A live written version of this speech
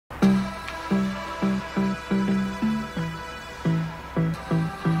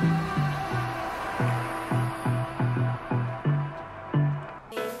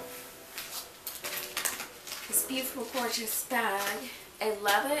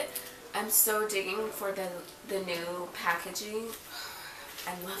it. I'm so digging for the new packaging.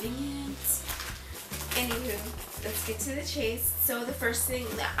 I'm loving it. Anywho, let's get to the chase. So the first thing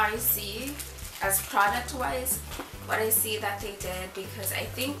that I see as product wise, what I see that they did, because I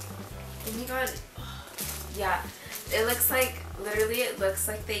think, oh my god, yeah, it looks like, literally it looks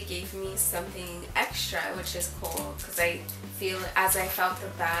like they gave me something extra, which is cool, because I feel, as I felt the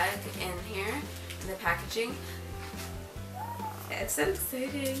bag in here, in the packaging, I'm so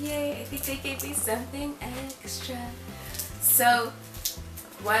excited, yay, I think they gave me something extra. So,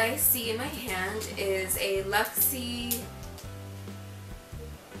 what I see in my hand is a Luxie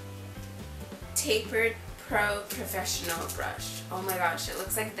Tapered Pro Professional Brush. Oh my gosh, it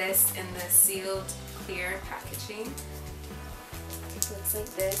looks like this in the sealed clear packaging. It looks like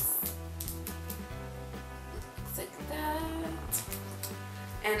this. Looks like that.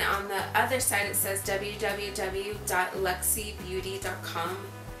 And on the other side it says www.luxiebeauty.com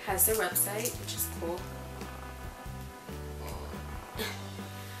has their website, which is cool.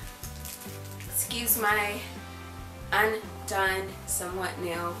 Excuse my undone somewhat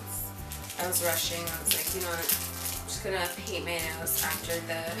nails. I was rushing. I was like, you know what? I'm just gonna paint my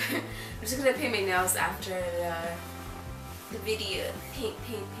nails after the video. Paint.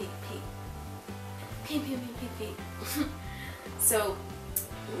 So,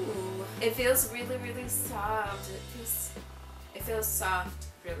 ooh, it feels really, really soft. It feels soft,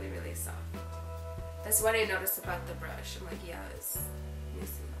 really, really soft. That's what I noticed about the brush. I'm like, yeah, it's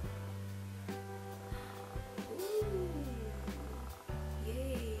missing.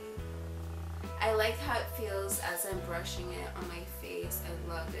 I like how it feels as I'm brushing it on my face. I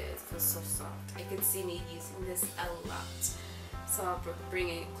love it. It feels so soft. I can see me using this a lot. So I'll bring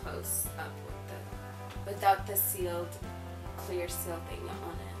it close up with without the sealed, clear seal thing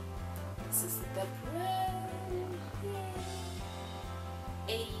on it. This is the brush.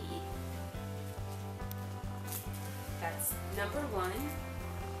 Yay. That's number one.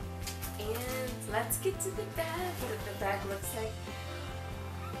 And let's get to the bag. What the bag looks like.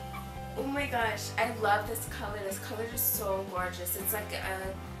 Oh my gosh, I love this color. This color is so gorgeous. It's like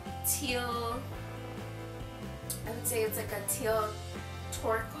a teal, I would say it's like a teal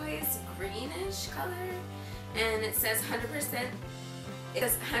turquoise greenish color. And it says 100%,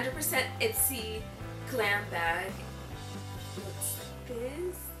 IPSY Glam bag. It looks like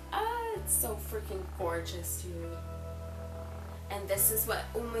this. Ah, it's so freaking gorgeous, dude. And this is what,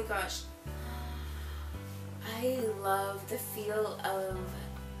 oh my gosh. I love the feel of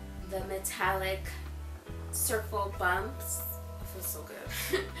the metallic circle bumps. It feels so good.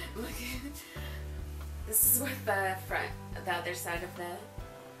 Look, this is what the other side of the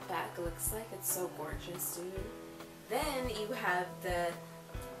bag looks like. It's so gorgeous, dude. Then you have the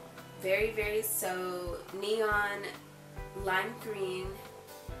very, very so neon lime green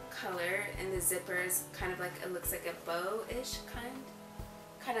color, and the zipper is kind of like, it looks like a bow-ish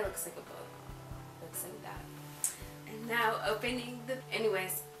kind of looks like a bow. Looks like that. And now opening the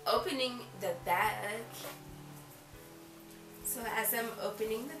bag. So as I'm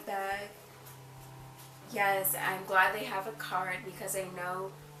opening the bag, yes, I'm glad they have a card, because I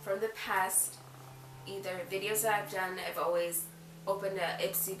know from the past either videos that I've done, I've always opened a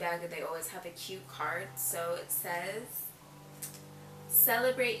IPSY bag and they always have a cute card. So it says,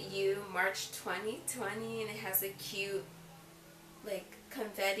 Celebrate You March 2020, and it has a cute like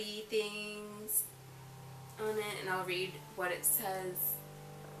confetti things on it, and I'll read what it says.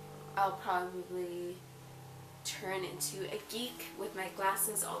 I'll probably turn into a geek with my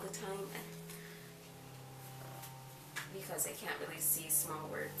glasses all the time because I can't really see small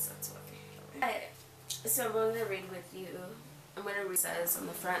words, that's why. So I'm going to read with you. I'm going to read. It says on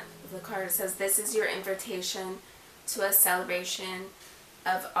the front of the card, it says, this is your invitation to a celebration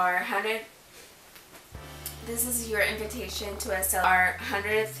of our 100th. This is your invitation to our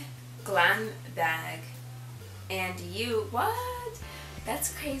 100th Glam bag. And you, what?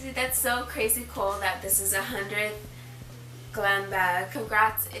 That's crazy. That's so crazy cool that this is 100th Glam bag.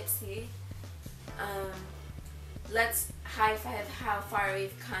 Congrats, IPSY. Let's high five how far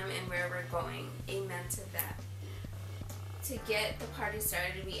we've come and where we're going. Amen to that. To get the party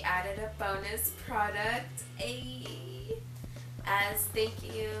started, we added a bonus product. As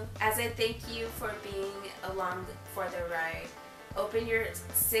I thank you for being along for the ride. Open your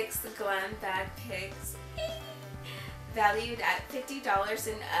 6 Glam bag picks. Valued at $50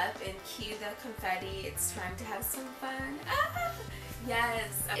 and up, and cue the confetti. It's time to have some fun. Ah!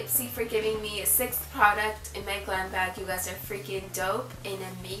 Yes, IPSY for giving me a 6th product in my glam bag. You guys are freaking dope and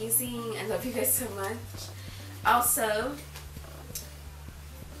amazing. I love you guys so much. Also,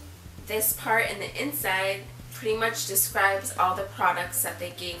 this part in the inside pretty much describes all the products that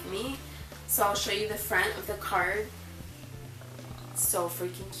they gave me. So I'll show you the front of the card. It's so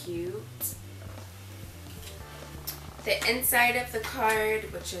freaking cute. The inside of the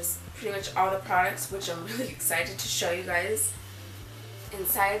card, which is pretty much all the products, which I'm really excited to show you guys.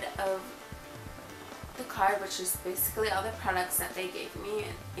 Inside of the card, which is basically all the products that they gave me,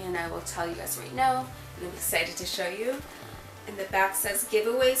 and I will tell you guys right now, and I'm excited to show you. And the back says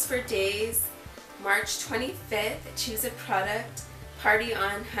giveaways for days, March 25th, choose a product, party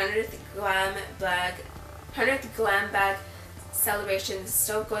on 100th Glam Bag celebration is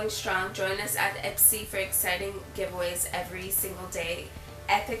still going strong. Join us at IPSY for exciting giveaways every single day,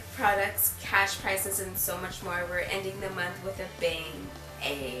 epic products, cash prizes, and so much more. We're ending the month with a bang.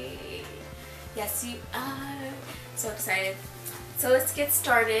 Hey, yes you are. So excited. So let's get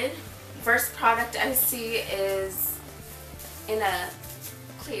started. First product I see is in a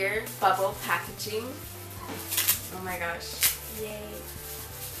clear bubble packaging. Oh my gosh. Yay.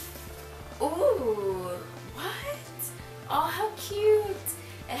 Ooh, what? Oh, how cute.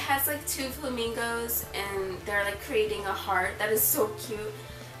 It has like two flamingos and they're like creating a heart. That is so cute.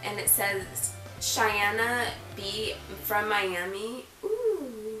 And it says Cheyenne B from Miami.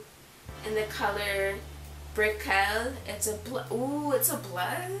 Ooh. And the color Brickell. It's a it's a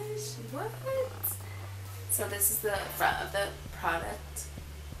blush. What? So this is the front of the product.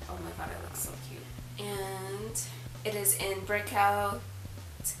 Oh my god, it looks so cute. And it is in Brickell.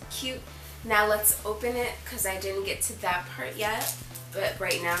 It's cute. Now let's open it because I didn't get to that part yet. But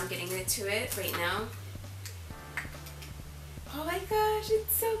right now I'm getting into it right now. Oh my gosh,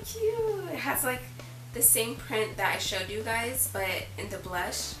 it's so cute. It has like the same print that I showed you guys, but in the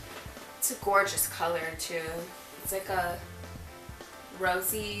blush. It's a gorgeous color too. It's like a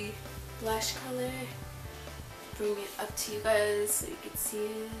rosy blush color. Bring it up to you guys so you can see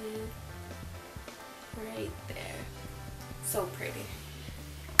it. Right there. So pretty.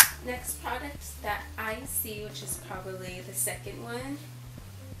 Next product that I see, which is probably the second one,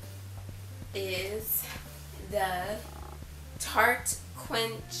 is the Tarte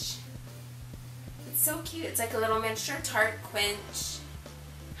Quench. It's so cute. It's like a little miniature Tarte Quench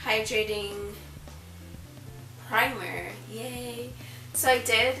hydrating primer. Yay. So I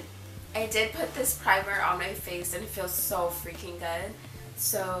did put this primer on my face and it feels so freaking good.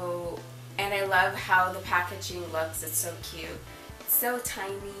 So, and I love how the packaging looks. It's so cute. It's so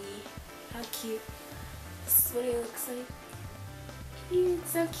tiny. How cute. This is what it looks like. Cute.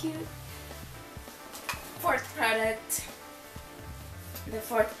 So cute. Fourth product. The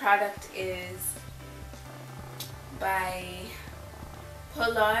fourth product is by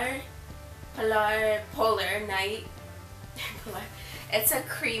Polar Night. It's a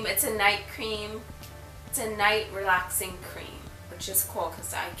cream. It's a night cream. It's a night relaxing cream, which is cool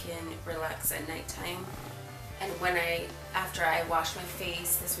because I can relax at nighttime. And after I wash my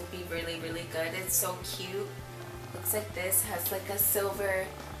face, this would be really, really good. It's so cute. Looks like this. Has like a silver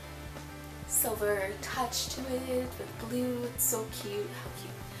touch to it with blue. It's so cute. How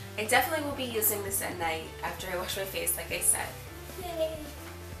cute. I definitely will be using this at night after I wash my face, like I said. Yay.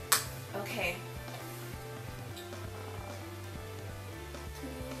 Okay.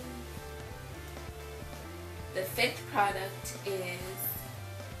 The fifth product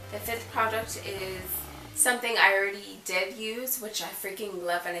is something I already did use, which I freaking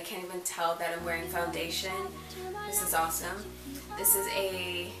love, and I can't even tell that I'm wearing foundation. This is awesome. This is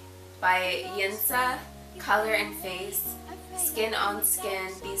by Yayyy Color and Face Skin on Skin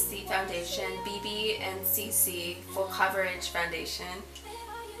BC Foundation, BB and CC Full Coverage Foundation.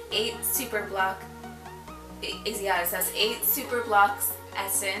 8 super block. It says 8 super blocks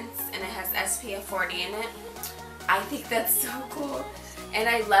essence, and it has SPF 40 in it. I think that's so cool, and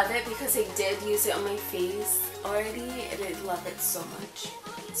I love it because I did use it on my face already, and I love it so much.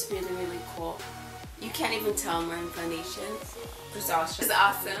 It's really, really cool. You can't even tell I'm wearing foundation. It's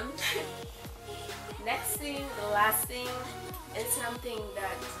awesome. Next thing, the last thing, is something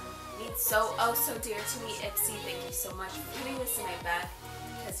that means so dear to me. IPSY, thank you so much for putting this in my bag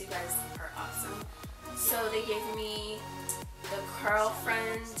because you guys are awesome. So they gave me the Curl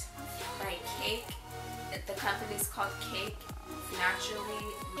Friend by Cake. The company's called Cake Naturally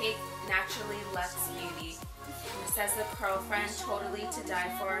Luxe Beauty. And it says the Curl Friend, totally to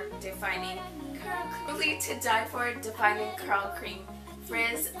die for, defining curl cream,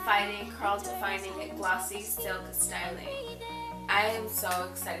 frizz fighting, curl defining, glossy silk styling. I am so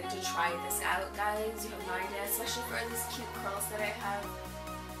excited to try this out, guys. You have no idea, especially for these cute curls that I have.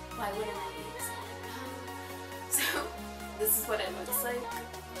 Why wouldn't I be excited? So this is what it looks like.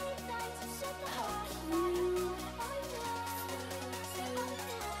 How cute.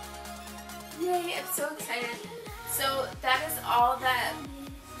 Yay, I'm so excited. So that's all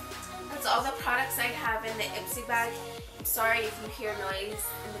the products I have in the IPSY bag. I'm sorry if you hear noise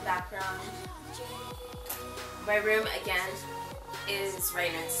in the background. My room, again, is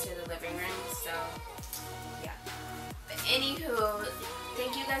right next to the living room, so yeah. But anywho,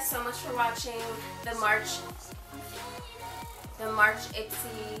 thank you guys so much for watching the March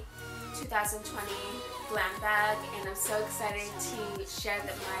IPSY 2020 Glam bag, and I'm so excited to share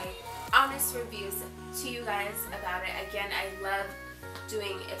my honest reviews to you guys about it. Again, I love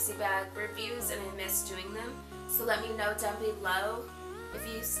doing IPSY bag reviews and I miss doing them, so let me know down below if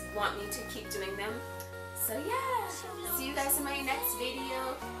you want me to keep doing them. So yeah, see you guys in my next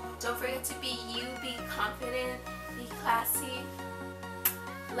video. Don't forget to be you, be confident, be classy,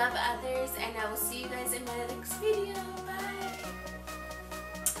 love others, and I will see you guys in my next video. Bye!